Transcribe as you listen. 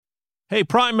Hey,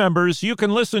 Prime members, you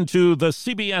can listen to the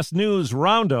CBS News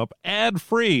Roundup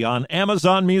ad-free on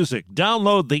Amazon Music.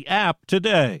 Download the app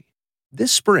today.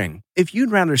 This spring, if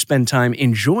you'd rather spend time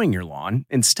enjoying your lawn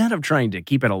instead of trying to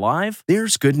keep it alive,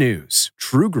 there's good news.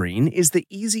 True Green is the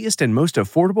easiest and most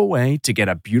affordable way to get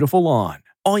a beautiful lawn.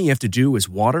 All you have to do is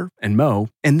water and mow,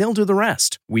 and they'll do the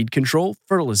rest. Weed control,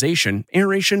 fertilization,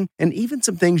 aeration, and even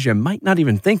some things you might not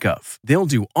even think of. They'll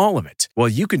do all of it, while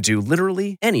you can do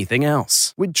literally anything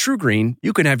else. With True Green,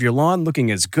 you can have your lawn looking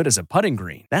as good as a putting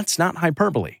green. That's not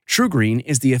hyperbole. True Green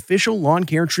is the official lawn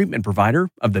care treatment provider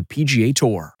of the PGA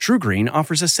Tour. True Green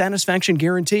offers a satisfaction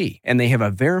guarantee, and they have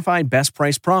a verified best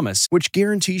price promise, which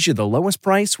guarantees you the lowest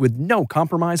price with no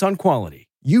compromise on quality.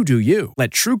 You do you. Let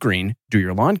True Green do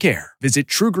your lawn care. Visit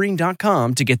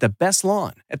truegreen.com to get the best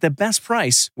lawn at the best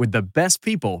price with the best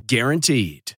people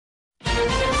guaranteed.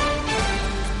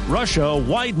 Russia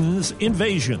widens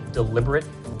invasion. Deliberate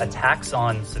attacks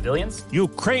on civilians.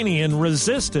 Ukrainian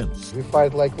resistance. We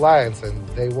fight like lions and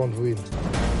they won't win.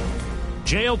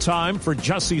 Jail time for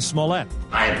Jussie Smollett.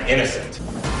 I am innocent.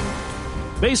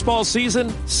 Baseball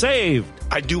season saved.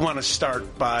 I do want to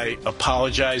start by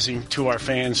apologizing to our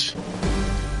fans.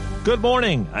 Good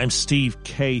morning. I'm Steve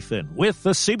Kathan with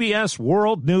the CBS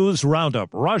World News Roundup.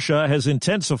 Russia has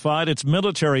intensified its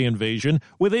military invasion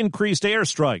with increased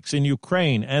airstrikes in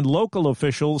Ukraine, and local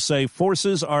officials say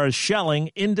forces are shelling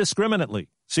indiscriminately.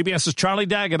 CBS's Charlie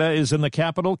D'Agata is in the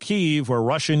capital, Kyiv, where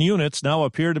Russian units now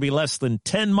appear to be less than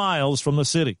 10 miles from the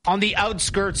city. On the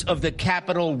outskirts of the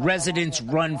capital, residents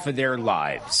run for their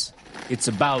lives. It's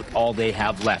about all they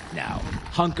have left now.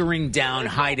 Hunkering down,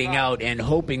 hiding out, and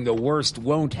hoping the worst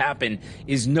won't happen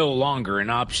is no longer an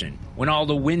option. When all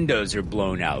the windows are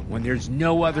blown out, when there's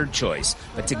no other choice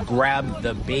but to grab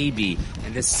the baby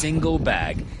and a single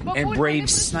bag and brave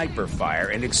sniper fire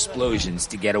and explosions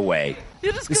to get away.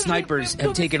 The snipers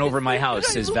have taken over my house,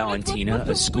 says Valentina,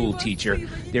 a school teacher.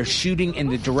 They're shooting in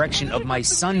the direction of my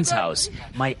son's house,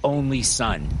 my only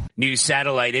son. New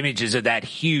satellite images of that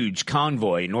huge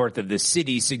convoy north of the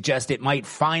city suggest it might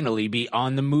finally be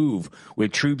on the move,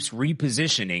 with troops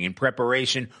repositioning in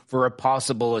preparation for a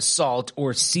possible assault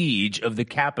or siege of the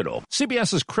capital.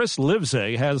 CBS's Chris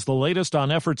Livesay has the latest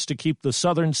on efforts to keep the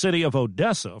southern city of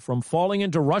Odessa from falling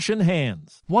into Russian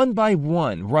hands. One by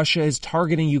one, Russia is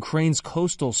targeting Ukraine's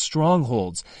coastal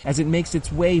strongholds as it makes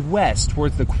its way west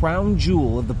towards the crown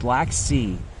jewel of the Black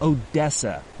Sea,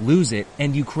 Odessa. Lose it,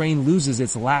 and Ukraine loses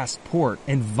its last port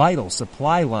and vital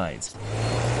supply lines.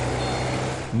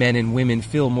 Men and women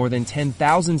fill more than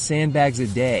 10,000 sandbags a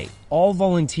day, all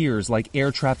volunteers like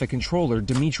air traffic controller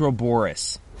Dmitro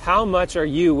Boris. How much are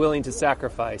you willing to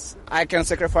sacrifice? I can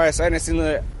sacrifice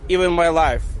anything, even my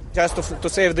life, just to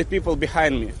save the people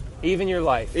behind me. Even your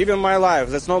life? Even my life.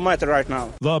 That's no matter right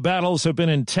now. The battles have been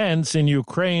intense in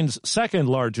Ukraine's second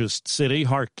largest city,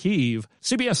 Kharkiv.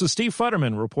 CBS's Steve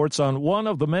Futterman reports on one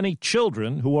of the many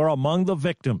children who are among the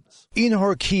victims. In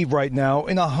Kharkiv right now,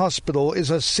 in a hospital, is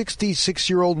a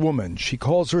 66-year-old woman. She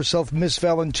calls herself Miss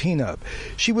Valentina.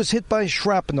 She was hit by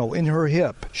shrapnel in her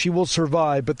hip. She will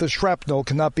survive, but the shrapnel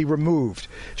cannot be removed.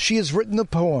 She has written a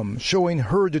poem showing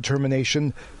her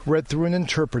determination, read through an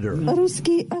interpreter.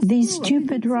 These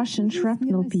stupid Russian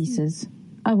shrapnel pieces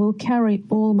I will carry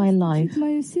all my life.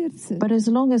 But as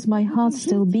long as my heart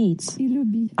still beats,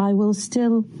 I will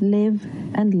still live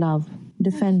and love.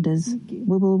 Defenders,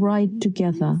 we will ride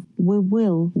together. We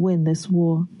will win this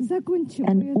war.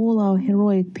 And all our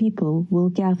heroic people will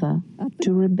gather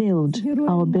to rebuild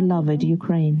our beloved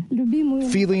Ukraine.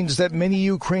 Feelings that many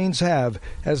Ukrainians have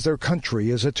as their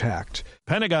country is attacked.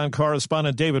 Pentagon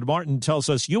correspondent David Martin tells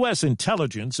us U.S.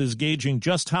 intelligence is gauging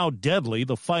just how deadly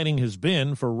the fighting has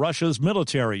been for Russia's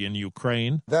military in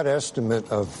Ukraine. That estimate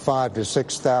of 5,000 to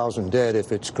 6,000 dead,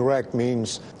 if it's correct,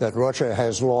 means that Russia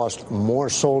has lost more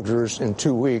soldiers in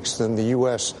 2 weeks than the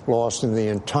U.S. lost in the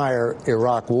entire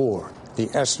Iraq war. The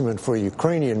estimate for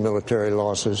Ukrainian military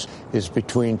losses is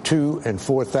between 2,000 and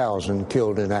 4,000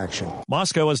 killed in action.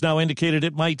 Moscow has now indicated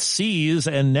it might seize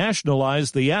and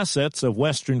nationalize the assets of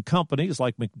Western companies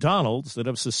like McDonald's that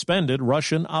have suspended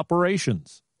Russian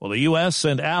operations. Well, the U.S.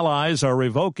 and allies are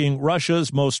revoking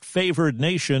Russia's most favored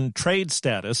nation trade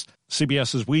status.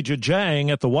 CBS's Weijia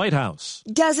Jiang at the White House.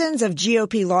 Dozens of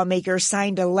GOP lawmakers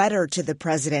signed a letter to the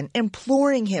president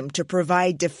imploring him to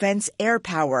provide defense air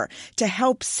power to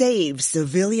help save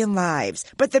civilian lives.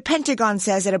 But the Pentagon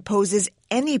says it opposes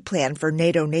any plan for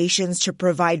NATO nations to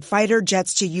provide fighter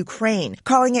jets to Ukraine,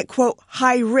 calling it, quote,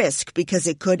 high risk because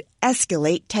it could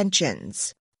escalate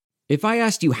tensions. If I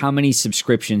asked you how many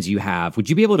subscriptions you have, would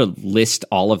you be able to list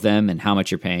all of them and how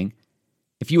much you're paying?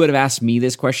 If you would have asked me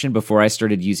this question before I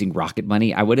started using Rocket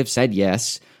Money, I would have said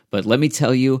yes. But let me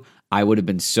tell you, I would have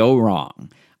been so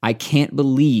wrong. I can't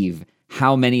believe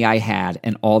how many I had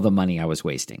and all the money I was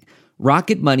wasting.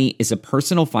 Rocket Money is a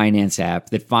personal finance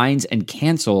app that finds and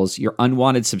cancels your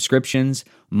unwanted subscriptions,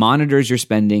 monitors your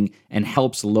spending, and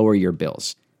helps lower your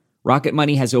bills. Rocket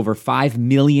Money has over 5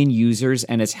 million users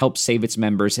and has helped save its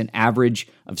members an average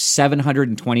of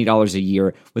 $720 a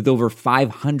year with over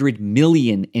 500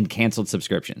 million in canceled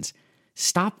subscriptions.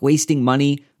 Stop wasting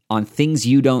money on things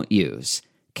you don't use.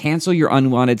 Cancel your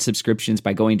unwanted subscriptions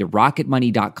by going to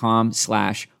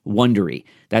rocketmoney.com/Wondery.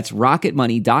 That's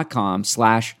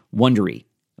rocketmoney.com/Wondery.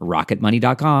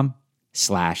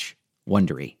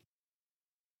 rocketmoney.com/Wondery.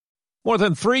 More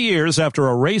than 3 years after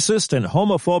a racist and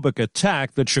homophobic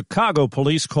attack that Chicago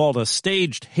police called a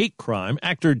staged hate crime,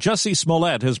 actor Jussie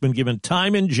Smollett has been given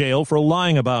time in jail for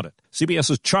lying about it.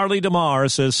 CBS's Charlie DeMar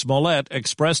says Smollett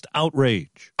expressed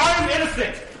outrage. I'm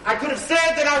innocent. I could have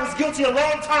said that I was guilty a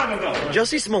long time ago.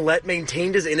 Jussie Smollett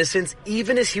maintained his innocence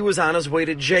even as he was on his way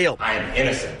to jail. I am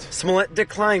innocent. Smollett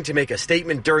declined to make a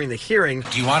statement during the hearing.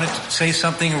 Do you want to say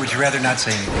something, or would you rather not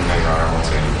say anything? No, Your Honor, I won't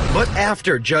say anything. But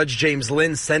after Judge James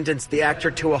Lynn sentenced the actor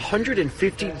to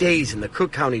 150 days in the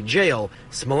Cook County Jail,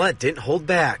 Smollett didn't hold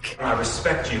back. I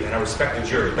respect you and I respect the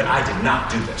jury, but I did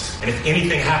not do this. And if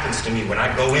anything happens to me when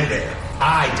I go in there,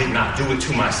 I did not do it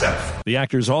to myself. The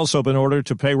actor's also been ordered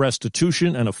to pay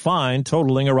restitution and a fine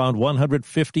totaling around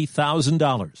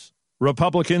 $150,000.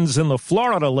 Republicans in the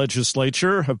Florida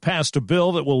legislature have passed a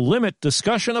bill that will limit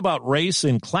discussion about race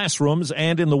in classrooms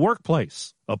and in the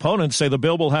workplace. Opponents say the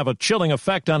bill will have a chilling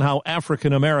effect on how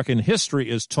African American history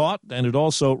is taught, and it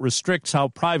also restricts how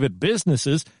private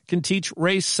businesses can teach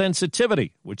race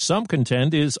sensitivity, which some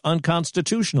contend is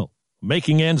unconstitutional.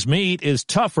 Making ends meet is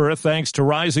tougher thanks to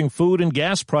rising food and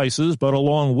gas prices, but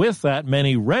along with that,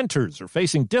 many renters are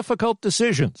facing difficult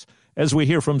decisions. As we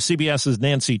hear from CBS's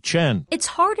Nancy Chen. It's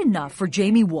hard enough for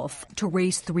Jamie Wolf to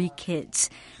raise 3 kids.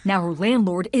 Now her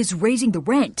landlord is raising the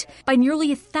rent by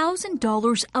nearly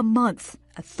 $1,000 a month,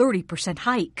 a 30%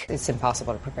 hike. It's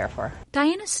impossible to prepare for.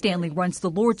 Diana Stanley runs the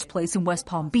Lord's Place in West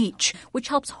Palm Beach, which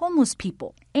helps homeless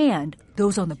people and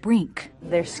those on the brink.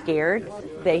 They're scared.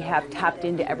 They have tapped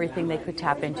into everything they could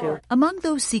tap into. Among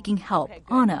those seeking help,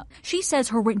 Anna, she says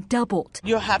her rent doubled.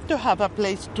 You have to have a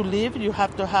place to live. You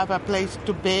have to have a place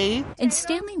to bathe. And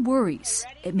Stanley worries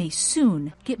it may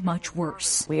soon get much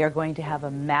worse. We are going to have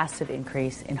a massive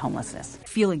increase in homelessness.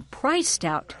 Feeling priced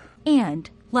out and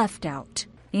left out.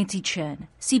 Nancy Chen,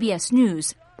 CBS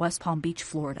News, West Palm Beach,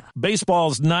 Florida.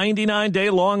 Baseball's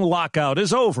 99-day-long lockout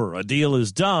is over. A deal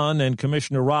is done, and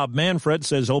Commissioner Rob Manfred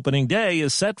says opening day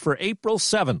is set for April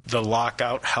 7th. The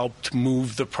lockout helped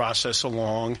move the process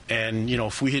along, and,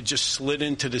 if we had just slid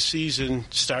into the season,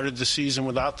 started the season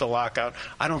without the lockout,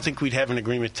 I don't think we'd have an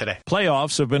agreement today.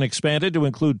 Playoffs have been expanded to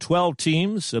include 12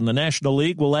 teams, and the National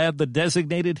League will add the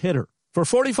designated hitter. For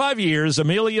 45 years,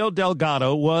 Emilio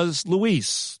Delgado was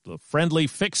Luis, the friendly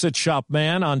fix-it-shop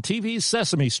man on TV's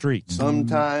Sesame Street.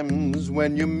 Sometimes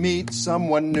when you meet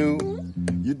someone new,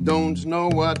 you don't know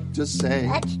what to say.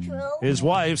 That's true. His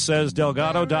wife says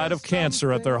Delgado died of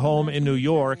cancer at their home in New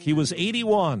York. He was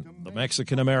 81. The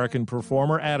Mexican-American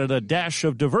performer added a dash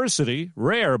of diversity,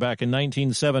 rare back in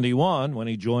 1971 when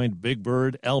he joined Big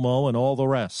Bird, Elmo, and all the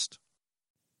rest.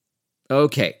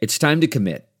 Okay, it's time to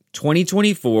commit.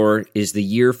 2024 is the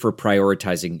year for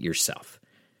prioritizing yourself.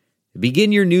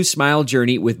 Begin your new smile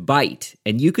journey with Byte,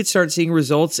 and you could start seeing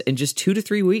results in just 2 to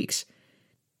 3 weeks.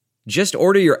 Just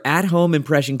order your at-home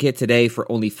impression kit today for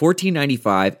only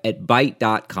 $14.95 at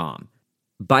Byte.com.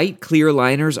 Byte clear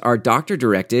aligners are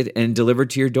doctor-directed and delivered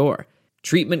to your door.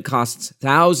 Treatment costs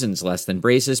thousands less than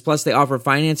braces, plus they offer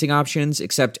financing options,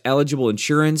 accept eligible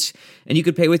insurance, and you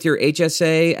could pay with your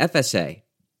HSA, FSA.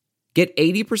 Get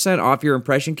 80% off your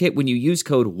impression kit when you use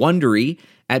code WONDERY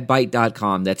at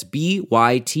Byte.com. That's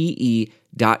BYTE.com.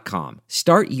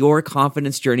 Start your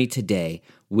confidence journey today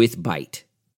with Byte.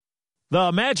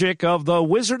 The magic of the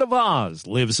Wizard of Oz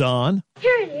lives on.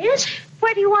 Here it is.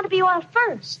 Where do you want to be on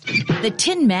first? The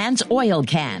Tin Man's oil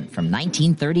can from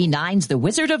 1939's The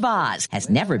Wizard of Oz has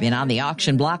never been on the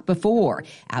auction block before.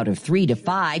 Out of 3 to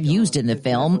 5 used in the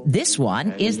film, this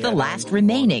one is the last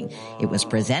remaining. It was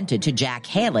presented to Jack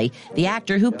Haley, the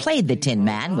actor who played the Tin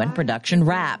Man when production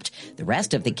wrapped. The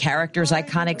rest of the character's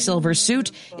iconic silver suit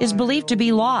is believed to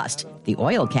be lost. The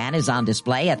oil can is on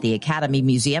display at the Academy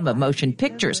Museum of Motion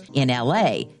Pictures in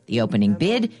L.A. The opening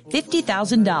bid,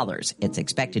 $50,000. It's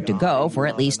expected to go for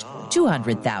at least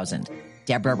 $200,000.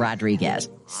 Deborah Rodriguez,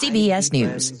 CBS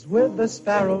News. With the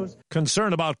sparrows.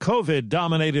 Concern about COVID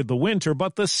dominated the winter,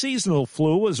 but the seasonal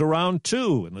flu was around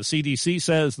too, and the CDC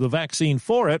says the vaccine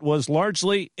for it was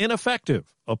largely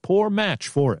ineffective, a poor match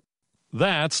for it.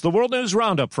 That's the World News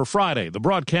Roundup for Friday, the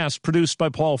broadcast produced by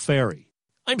Paul Ferry.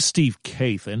 I'm Steve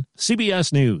Kathan,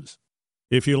 CBS News.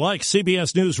 If you like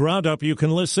CBS News Roundup, you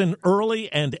can listen early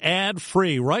and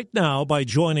ad-free right now by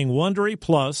joining Wondery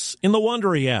Plus in the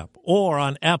Wondery app or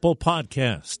on Apple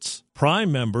Podcasts.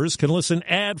 Prime members can listen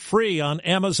ad-free on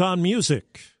Amazon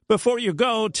Music. Before you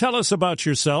go, tell us about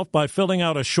yourself by filling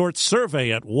out a short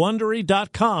survey at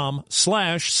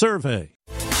Wondery.com/survey.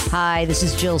 Hi, this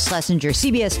is Jill Schlesinger,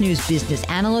 CBS News business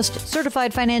analyst,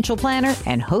 certified financial planner,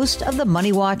 and host of the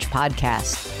Money Watch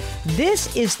podcast.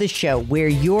 This is the show where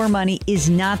your money is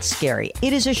not scary.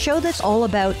 It is a show that's all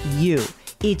about you.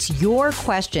 It's your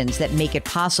questions that make it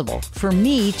possible for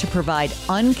me to provide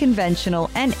unconventional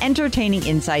and entertaining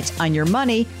insights on your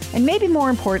money, and maybe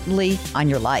more importantly, on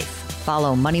your life.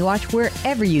 Follow Money Watch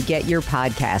wherever you get your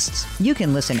podcasts. You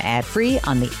can listen ad-free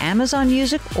on the Amazon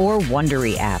Music or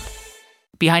Wondery app.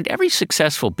 Behind every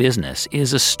successful business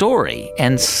is a story,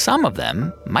 and some of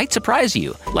them might surprise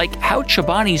you, like how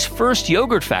Chobani's first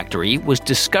yogurt factory was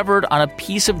discovered on a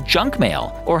piece of junk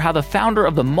mail, or how the founder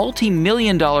of the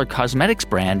multi-million-dollar cosmetics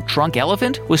brand Drunk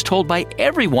Elephant was told by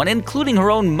everyone, including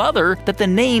her own mother, that the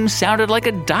name sounded like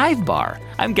a dive bar.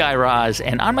 I'm Guy Raz,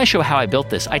 and on my show How I Built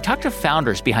This, I talk to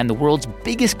founders behind the world's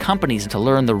biggest companies to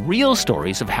learn the real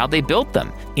stories of how they built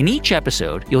them. In each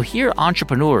episode, you'll hear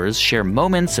entrepreneurs share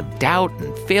moments of doubt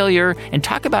and failure and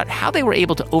talk about how they were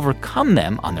able to overcome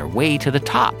them on their way to the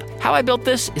top. How I Built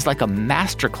This is like a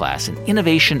masterclass in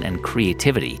innovation and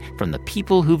creativity from the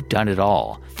people who've done it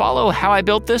all. Follow How I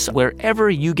Built This wherever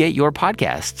you get your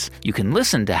podcasts. You can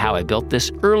listen to How I Built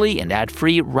This early and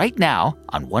ad-free right now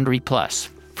on Wondery Plus.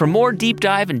 For more deep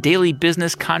dive and daily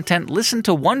business content, listen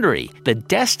to Wondery, the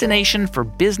destination for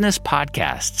business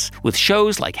podcasts. With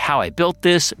shows like How I Built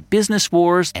This, Business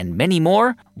Wars, and many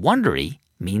more, Wondery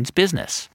means business.